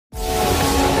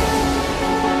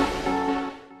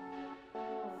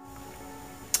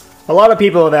A lot of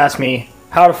people have asked me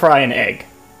how to fry an egg.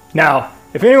 Now,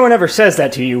 if anyone ever says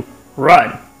that to you,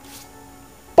 run.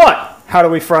 But, how do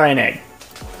we fry an egg?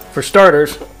 For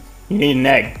starters, you need an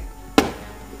egg.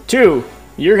 2,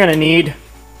 you're gonna need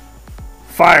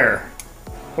fire,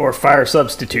 or fire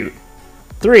substitute.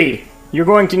 3, you're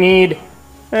going to need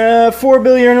a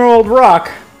 4-billion-year-old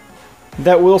rock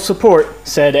that will support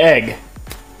said egg.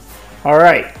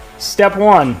 Alright, step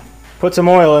 1, put some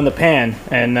oil in the pan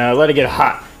and let it get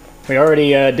hot. We already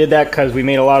did that because we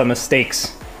made a lot of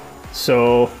mistakes.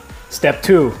 So, step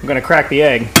 2, I'm gonna crack the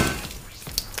egg.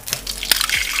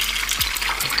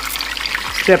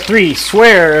 Step 3,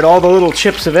 swear at all the little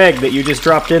chips of egg that you just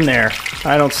dropped in there.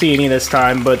 I don't see any this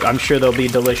time, but I'm sure they'll be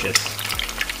delicious.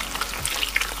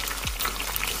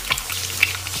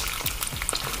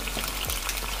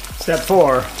 Step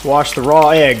 4, wash the raw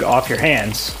egg off your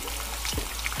hands.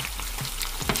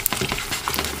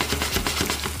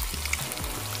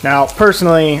 Now,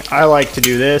 personally, I like to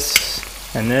do this,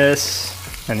 and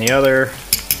the other.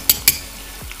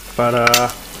 But,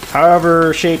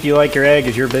 however shape you like your egg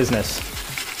is your business.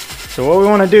 So what we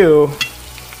want to do,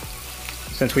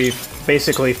 since we've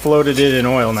basically floated it in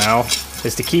oil now,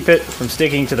 is to keep it from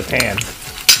sticking to the pan.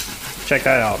 Check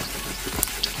that out.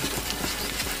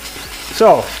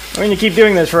 So, I'm going to keep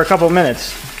doing this for a couple of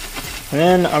minutes, and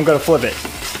then I'm going to flip it.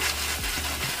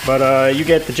 But you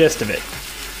get the gist of it.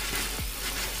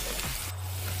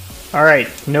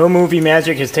 Alright, no movie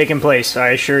magic has taken place, I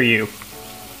assure you.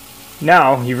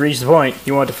 Now, you've reached the point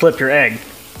you want to flip your egg.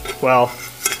 Well,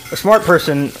 a smart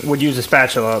person would use a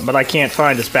spatula, but I can't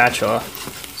find a spatula.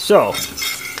 So,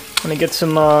 I'm gonna get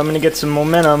some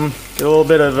momentum, get a little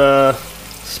bit of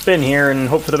spin here, and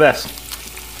hope for the best.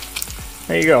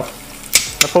 There you go.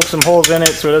 I poke some holes in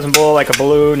it so it doesn't blow like a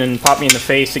balloon and pop me in the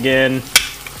face again.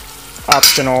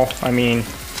 Optional, I mean,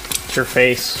 it's your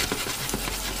face.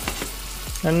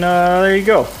 And there you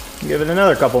go. Give it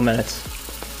another couple minutes.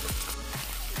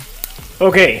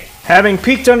 Okay, having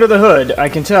peeked under the hood, I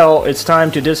can tell it's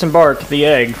time to disembark the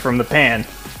egg from the pan.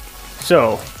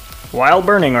 So, while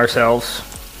burning ourselves,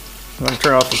 I'm going to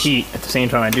turn off the heat at the same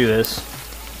time I do this.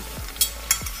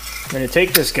 I'm going to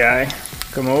take this guy,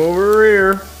 come over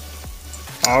here.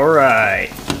 Alright.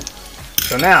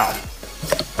 So now,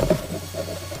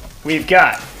 we've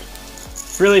got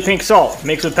really pink salt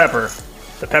mixed with pepper.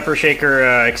 The pepper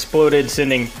shaker exploded,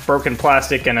 sending broken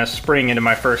plastic and a spring into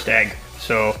my first egg.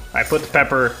 So I put the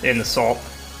pepper in the salt.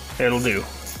 It'll do.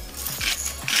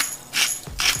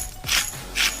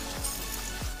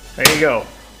 There you go.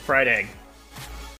 Fried egg.